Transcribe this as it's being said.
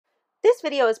This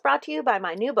video is brought to you by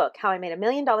my new book, How I Made $1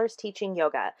 Million Teaching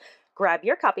Yoga. Grab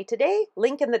your copy today,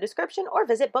 link in the description, or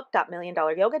visit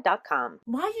book.milliondollaryoga.com.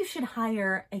 Why you should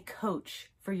hire a coach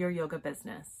for your yoga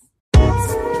business.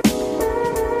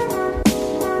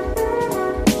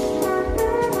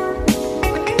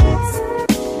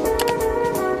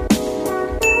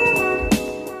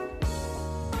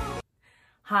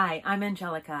 Hi, I'm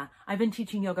Angelica. I've been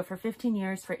teaching yoga for 15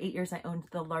 years. For 8 years, I owned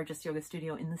the largest yoga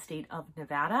studio in the state of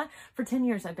Nevada. For 10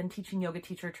 years, I've been teaching yoga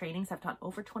teacher trainings. I've taught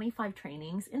over 25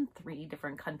 trainings in 3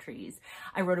 different countries.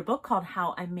 I wrote a book called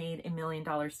How I Made $1 Million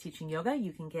Teaching Yoga.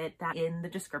 You can get that in the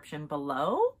description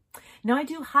below. Now, I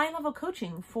do high-level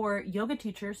coaching for yoga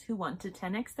teachers who want to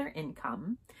 10x their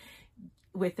income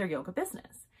with their yoga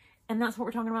business. And that's what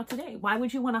we're talking about today. Why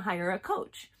would you want to hire a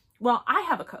coach? Well, I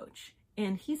have a coach,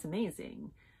 and he's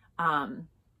amazing. And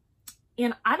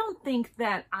I don't think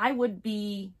that I would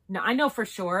be, no, I know for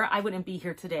sure I wouldn't be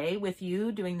here today with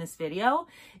you doing this video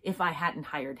if I hadn't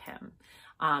hired him.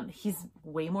 He's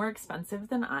way more expensive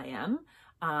than I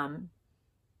am.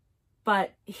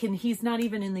 But he's not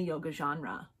even in the yoga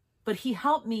genre, but he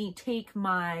helped me take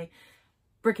my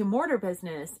brick and mortar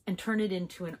business and turn it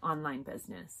into an online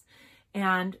business.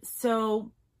 And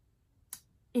so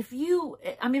if you,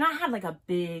 I mean, I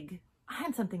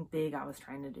had something big I was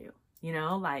trying to do, you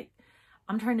know, like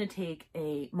I'm trying to take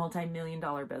a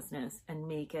multi-million-dollar business and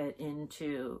make it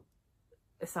into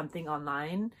something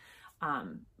online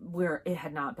where it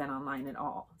had not been online at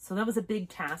all. So that was a big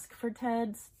task for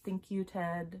Ted. Thank you,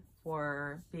 Ted,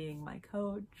 for being my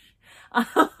coach.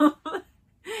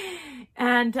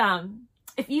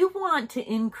 If you want to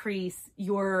increase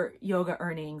your yoga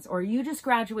earnings, or you just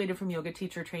graduated from yoga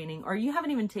teacher training, or you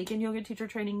haven't even taken yoga teacher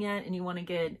training yet and you want to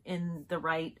get in the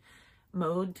right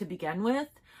mode to begin with,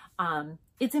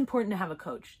 it's important to have a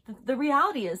coach. The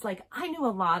reality is, like, I knew a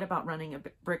lot about running a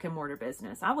brick and mortar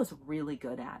business. I was really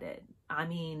good at it. I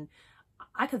mean,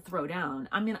 I could throw down.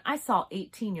 I mean, I saw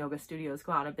 18 yoga studios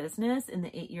go out of business in the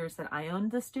 8 years that I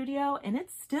owned the studio, and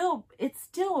it's still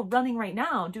running right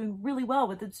now, doing really well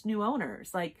with its new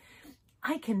owners. Like,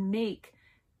 I can make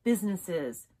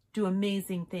businesses do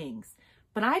amazing things,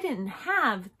 but I didn't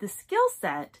have the skill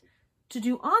set to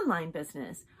do online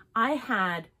business. I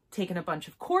had taken a bunch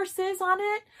of courses on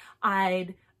it.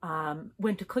 I'd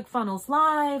went to ClickFunnels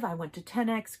Live. I went to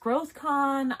 10X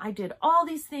GrowthCon. I did all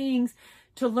these things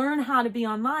to learn how to be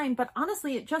online, but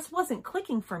honestly, it just wasn't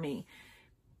clicking for me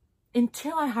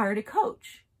until I hired a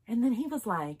coach. And then he was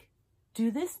like,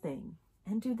 do this thing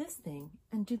and do this thing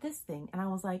and do this thing. And I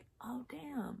was like, oh,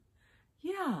 damn.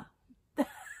 Yeah.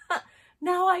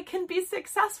 Now I can be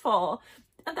successful.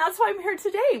 And that's why I'm here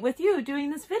today with you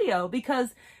doing this video,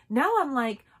 because now I'm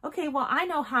like, okay, well, I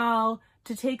know how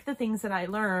to take the things that I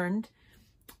learned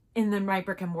in my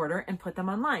brick and mortar and put them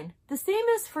online. The same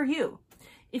is for you.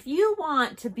 If you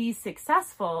want to be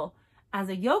successful as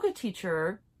a yoga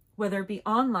teacher, whether it be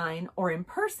online or in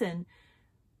person,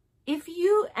 if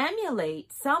you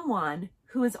emulate someone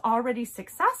who is already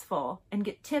successful and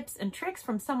get tips and tricks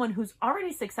from someone who's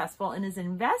already successful and is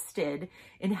invested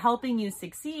in helping you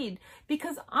succeed,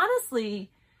 because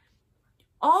honestly,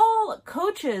 all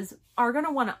coaches are going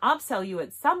to want to upsell you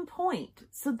at some point.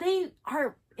 So they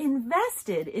are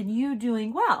invested in you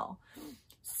doing well.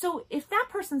 So if that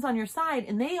person's on your side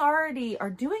and they already are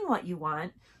doing what you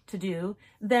want to do,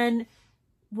 then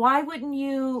why wouldn't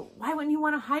you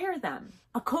want to hire them?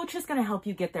 A coach is going to help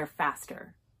you get there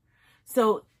faster.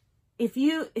 So if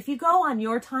you go on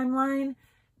your timeline,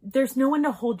 there's no one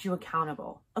to hold you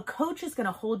accountable. A coach is going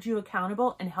to hold you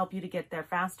accountable and help you to get there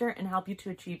faster and help you to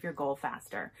achieve your goal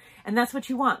faster. And that's what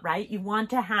you want, right? You want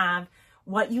to have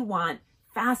what you want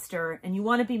faster, and you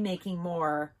want to be making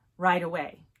more right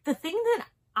away. The thing that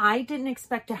I didn't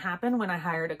expect to happen when I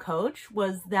hired a coach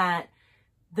was that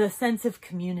the sense of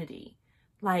community.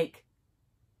 Like,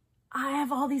 I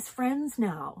have all these friends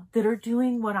now that are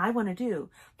doing what I want to do.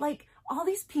 Like, all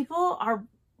these people are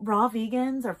raw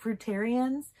vegans or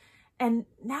fruitarians, and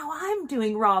now I'm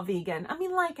doing raw vegan. I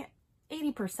mean, like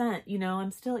 80%, you know,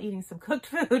 I'm still eating some cooked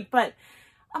food, but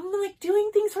I'm like doing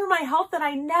things for my health that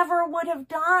I never would have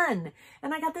done.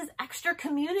 And I got this extra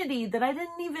community that I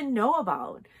didn't even know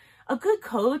about. A good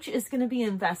coach is going to be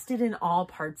invested in all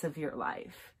parts of your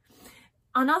life.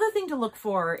 Another thing to look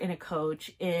for in a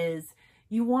coach is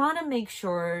you want to make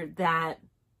sure that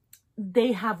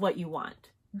they have what you want.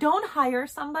 Don't hire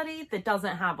somebody that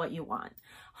doesn't have what you want.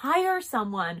 Hire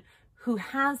someone who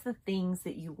has the things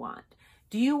that you want.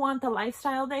 Do you want the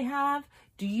lifestyle they have?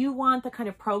 Do you want the kind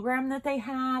of program that they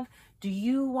have? Do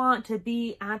you want to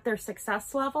be at their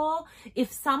success level?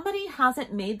 If somebody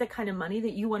hasn't made the kind of money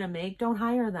that you want to make, don't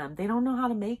hire them. They don't know how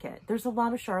to make it. There's a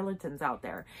lot of charlatans out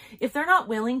there. If they're not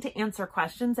willing to answer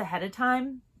questions ahead of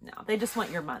time, no, they just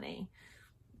want your money.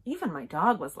 Even my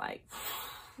dog was like,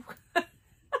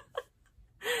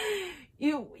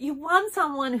 you want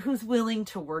someone who's willing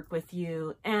to work with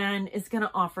you and is going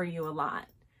to offer you a lot.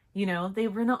 You know, they're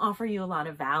going to offer you a lot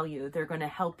of value. They're going to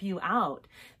help you out,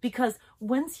 because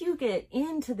once you get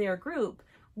into their group,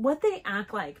 what they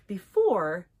act like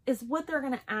before is what they're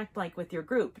going to act like with your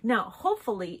group. Now,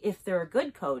 hopefully, if they're a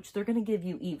good coach, they're going to give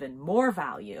you even more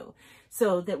value,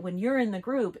 so that when you're in the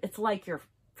group, it's like your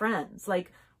friends.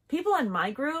 Like, people in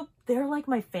my group, they're like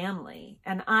my family,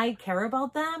 and I care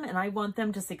about them and I want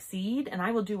them to succeed, and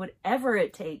I will do whatever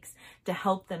it takes to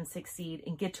help them succeed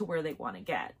and get to where they want to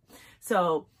get.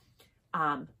 So,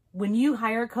 when you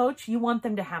hire a coach, you want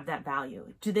them to have that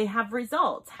value. Do they have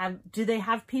results? Do they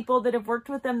have people that have worked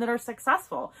with them that are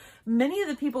successful? Many of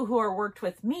the people who are worked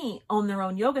with me own their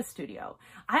own yoga studio.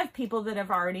 I have people that have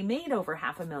already made over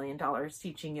 $500,000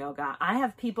 teaching yoga. I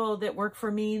have people that work for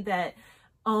me that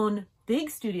own big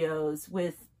studios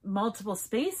with multiple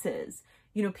spaces.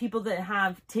 You know, people that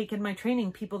have taken my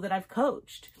training, people that I've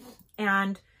coached.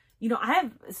 And, you know, I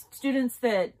have students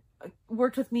that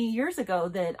worked with me years ago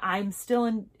that I'm still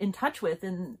in touch with,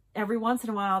 and every once in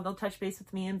a while they'll touch base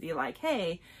with me and be like,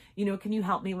 hey, you know, can you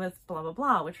help me with blah, blah,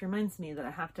 blah, which reminds me that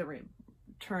I have to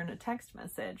return a text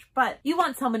message. But you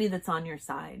want somebody that's on your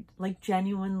side, like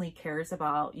genuinely cares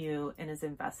about you and is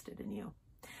invested in you.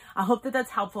 I hope that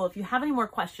that's helpful. If you have any more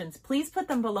questions, please put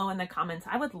them below in the comments.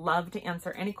 I would love to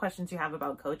answer any questions you have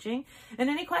about coaching and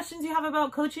any questions you have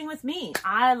about coaching with me.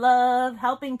 I love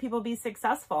helping people be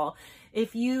successful.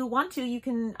 If you want to, you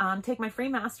can take my free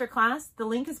masterclass. The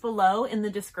link is below in the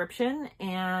description,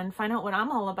 and find out what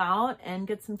I'm all about and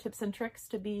get some tips and tricks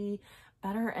to be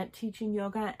better at teaching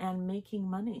yoga and making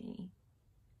money.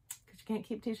 Because you can't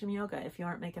keep teaching yoga if you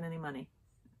aren't making any money.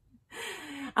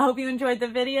 I hope you enjoyed the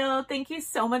video. Thank you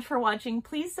so much for watching.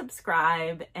 Please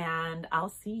subscribe, and I'll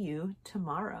see you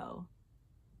tomorrow.